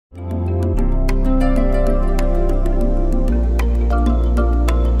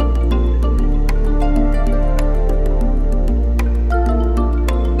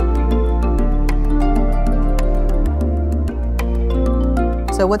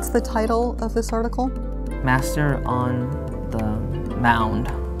So what's the title of this article? Master on the Mound.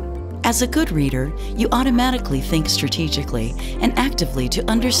 As a good reader, you automatically think strategically and actively to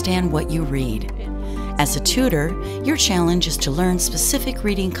understand what you read. As a tutor, your challenge is to learn specific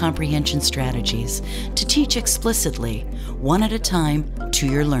reading comprehension strategies to teach explicitly, one at a time, to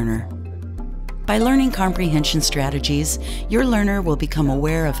your learner. By learning comprehension strategies, your learner will become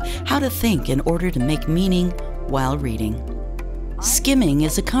aware of how to think in order to make meaning while reading. Skimming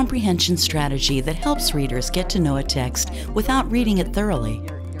is a comprehension strategy that helps readers get to know a text without reading it thoroughly.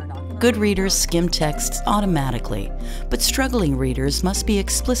 Good readers skim texts automatically, but struggling readers must be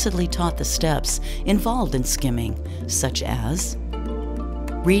explicitly taught the steps involved in skimming, such as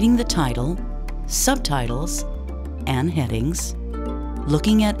reading the title, subtitles, and headings,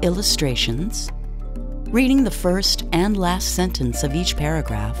 looking at illustrations, reading the first and last sentence of each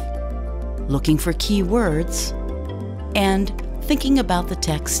paragraph, looking for key words, and thinking about the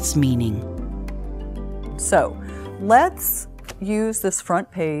text's meaning. So let's use this front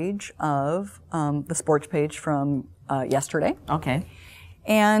page of the sports page from yesterday. Okay.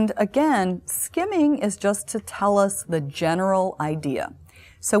 And again, skimming is just to tell us the general idea.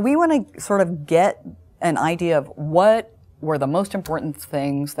 So we want to sort of get an idea of what were the most important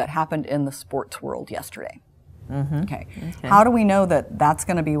things that happened in the sports world yesterday. Okay. How do we know that that's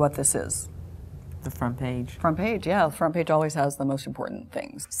going to be what this is? The front page. Front page, yeah. The front page always has the most important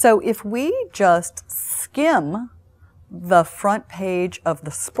things. So if we just skim the front page of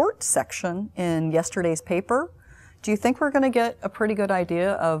the sports section in yesterday's paper, do you think we're going to get a pretty good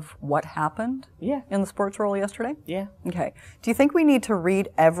idea of what happened in the sports world yesterday? Yeah. Okay. Do you think we need to read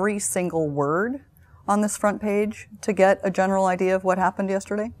every single word on this front page to get a general idea of what happened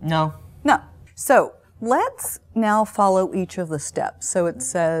yesterday? No. No. So let's now follow each of the steps. So it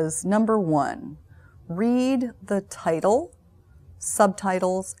says, number 1, read the title,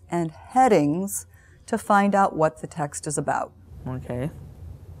 subtitles, and headings to find out what the text is about. Okay.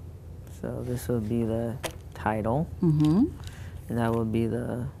 So this would be the title. And that would be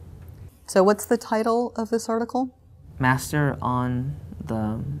the... So what's the title of this article? Master on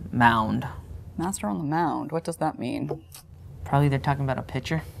the Mound. Master on the Mound. What does that mean? Probably they're talking about a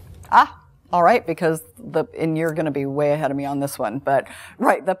pitcher. Ah, all right, because and you're going to be way ahead of me on this one, but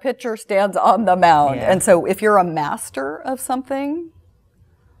right, the pitcher stands on the mound. Yeah. And so if you're a master of something,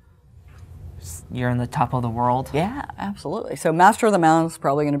 You're in the top of the world. yeah, absolutely. So Master of the Mound is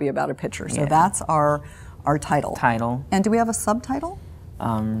probably going to be about a pitcher. So that's our title. Title. And do we have a subtitle?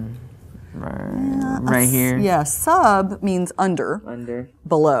 Right here. Yeah, sub means under, Under.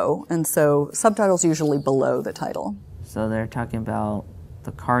 below, and so subtitle's usually below the title. So they're talking about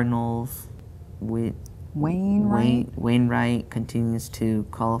the Cardinals. Wainwright, Wainwright continues to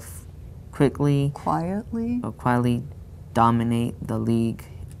quickly quietly, dominate the league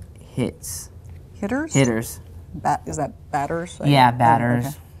hitters. hitters. Is that batters? Yeah, batters. Oh,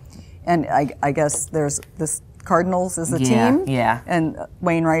 okay. And I guess there's this Cardinals is the Yeah, team. yeah. And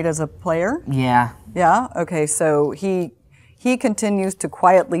Wainwright is a player. Yeah. Yeah. Okay. So he continues to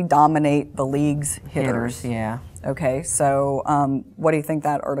quietly dominate the league's hitters. Yeah. Okay. So what do you think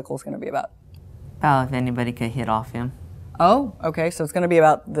that article is going to be about? About if anybody could hit off him. Oh, okay. So it's going to be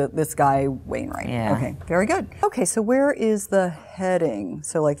about this guy Wainwright. Yeah. Okay. Very good. Okay. So where is the heading?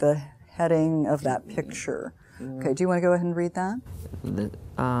 So like the heading of that picture. Okay. Do you want to go ahead and read that?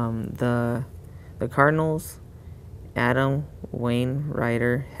 The Cardinals. Adam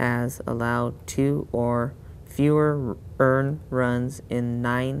Wainwright has allowed 2 or fewer earned runs in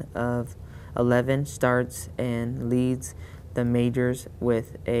 9 of 11 starts and leads the majors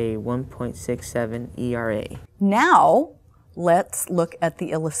with a 1.67 ERA. Now, let's look at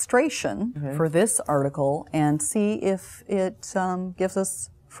the illustration for this article and see if it gives us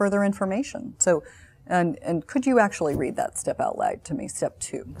further information. So, and could you actually read that step out loud to me, step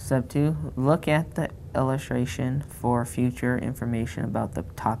 2? Step 2, look at the illustration for future information about the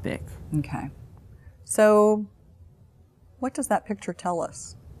topic. Okay. So, what does that picture tell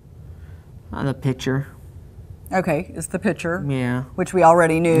us? The picture. Okay, it's the picture. Yeah. Which we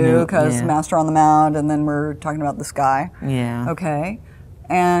already knew because Yeah. Master on the Mound, and then we're talking about the sky. Yeah. Okay.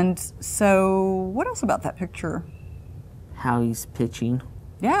 And so, what else about that picture? How he's pitching.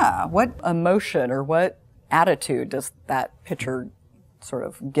 Yeah, what emotion or what attitude does that pitcher sort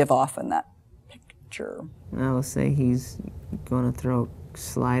of give off in that picture? I would say he's going to throw a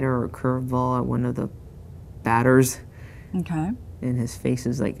slider or a curveball at one of the batters, Okay. and his face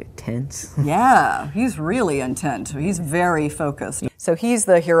is like tense. Yeah, he's really intent. He's very focused. So he's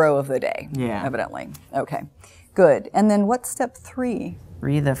the hero of the day, Yeah. evidently. Okay, good. And then what's step 3?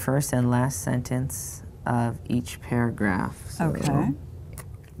 Read the first and last sentence of each paragraph. So, Okay.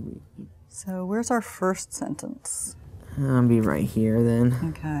 So where's our first sentence? I'll be right here then.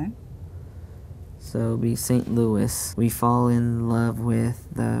 Okay. So it'll be St. Louis. We fall in love with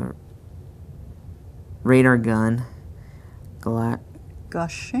the radar gun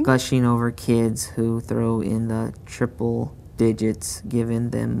gushing over kids who throw in the triple digits, giving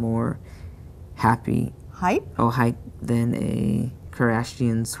them more hype than a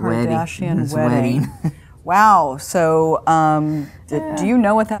Kardashian's wedding. Wow. So do you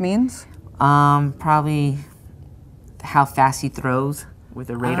know what that means? Probably how fast he throws with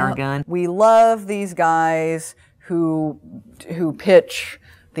a radar gun. We love these guys who pitch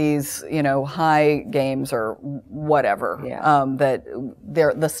these, high games or whatever. Yeah. That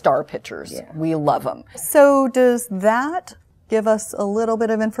they're the star pitchers. Yeah. We love them. So does that give us a little bit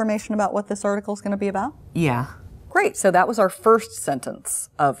of information about what this article is going to be about? Yeah. Great. So that was our first sentence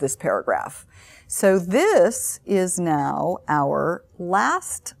of this paragraph. So this is now our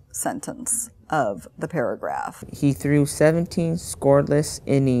last sentence of the paragraph. He threw 17 scoreless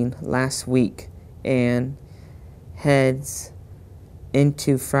innings last week and heads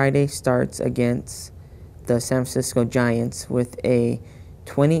into Friday starts against the San Francisco Giants with a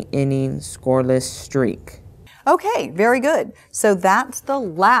 20-inning scoreless streak. Okay, very good. So that's the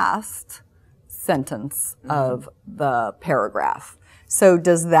last sentence of the paragraph. So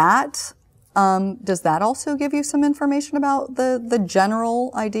does that also give you some information about the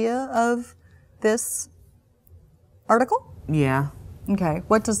general idea of this article? Yeah. Okay.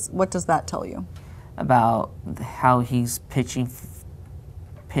 What does that tell you? About how he's pitching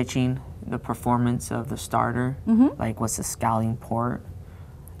the performance of the starter, like what's the scouting report.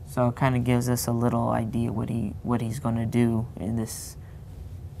 So it kind of gives us a little idea what he's going to do in this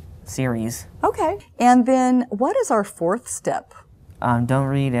series. Okay. And then what is our fourth step? Don't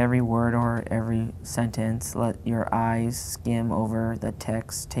read every word or every sentence. Let your eyes skim over the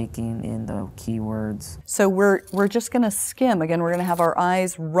text, taking in the keywords. So we're just going to skim. Again, we're going to have our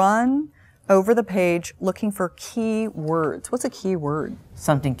eyes run over the page looking for key words. What's a key word?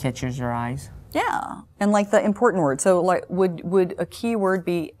 Something catches your eyes. Yeah. And like the important word. So like would a key word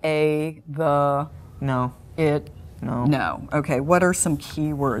be a, the, No. it? No. No. Okay. What are some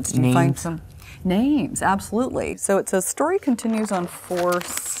key words? Do you Names. find some? Names, absolutely. So it says story continues on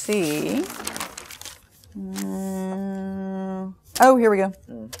 4C. Oh, here we go.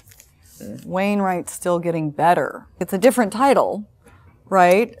 Wainwright's still getting better. It's a different title,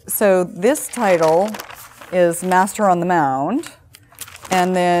 right? So this title is Master on the Mound,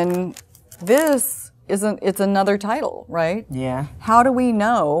 and then this it's another title, right? Yeah. How do we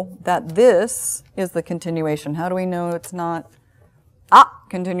know that this is the continuation? How do we know it's not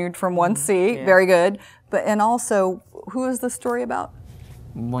continued from 1C? Yeah. Very good. And also, who is the story about?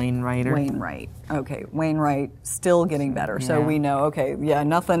 Wainwright. Okay, Wainwright still getting better. So Yeah. we know, okay, yeah,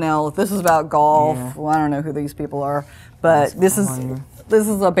 nothing else. This is about golf. Yeah. Well, I don't know who these people are, but this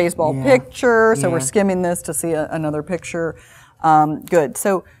is a baseball Yeah. picture. So we're Yeah. skimming this to see another picture. Good.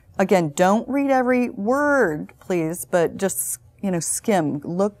 So again, don't read every word, please, but just skim.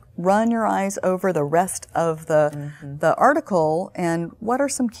 Run your eyes over the rest of the article, and what are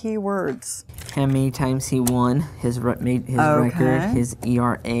some key words? How many times he won his record, his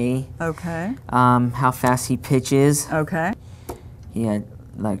ERA. Okay. How fast he pitches. Okay. He had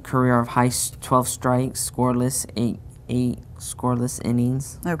like career of high 12 strikes, scoreless, eight scoreless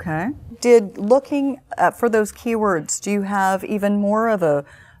innings. Okay. Did looking for those keywords, do you have even more of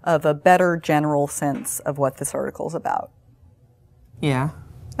a better general sense of what this article is about? Yeah.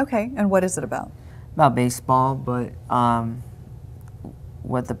 Okay, and what is it about? About baseball, but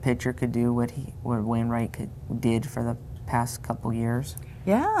what the pitcher could do, what Wainwright did for the past couple years.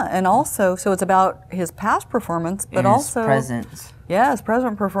 Yeah, and also, so it's about his past performance, but and also his present. Yeah, his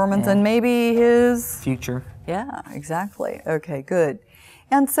present performance, Yeah. and maybe his Future. Yeah, exactly. Okay, good.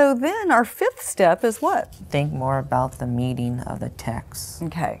 And so then our fifth step is what? Think more about the meaning of the text.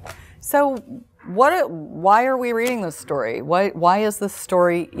 Okay, so why are we reading this story? Why is this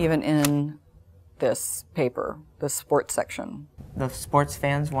story even in this paper, the sports section? The sports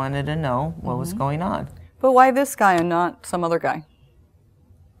fans wanted to know what was going on. But why this guy and not some other guy?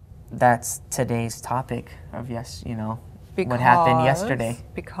 That's today's topic of what happened yesterday.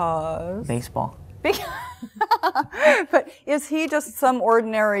 Because Baseball. But is he just some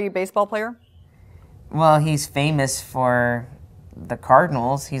ordinary baseball player? Well, he's famous for the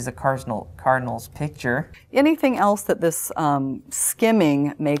Cardinals. He's a Cardinals pitcher. Anything else that this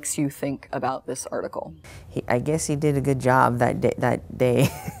skimming makes you think about this article? I guess he did a good job that day.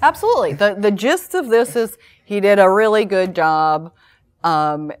 Absolutely. The gist of this is he did a really good job.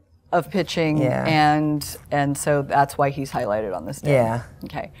 of pitching, Yeah. and so that's why he's highlighted on this day. Yeah.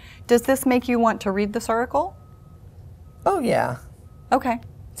 Okay. Does this make you want to read this article? Oh, yeah. Okay.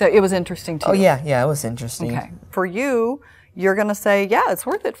 So it was interesting to you. Oh, yeah, yeah, it was interesting. Okay. For you, you're going to say, yeah, it's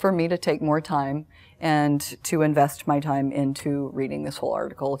worth it for me to take more time and to invest my time into reading this whole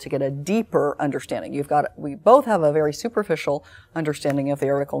article to get a deeper understanding. We both have a very superficial understanding of the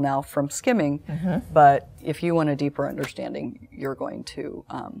article now from skimming, but if you want a deeper understanding, you're going to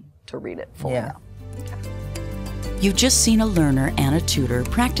read it fully Yeah. now. Okay. You've just seen a learner and a tutor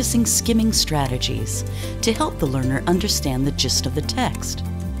practicing skimming strategies to help the learner understand the gist of the text.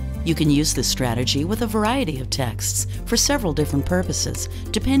 You can use this strategy with a variety of texts for several different purposes,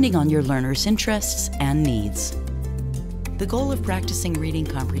 depending on your learner's interests and needs. The goal of practicing reading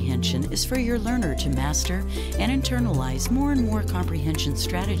comprehension is for your learner to master and internalize more and more comprehension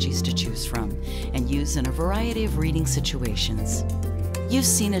strategies to choose from and use in a variety of reading situations. You've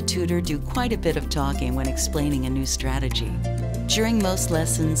seen a tutor do quite a bit of talking when explaining a new strategy. During most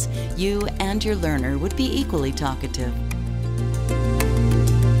lessons, you and your learner would be equally talkative.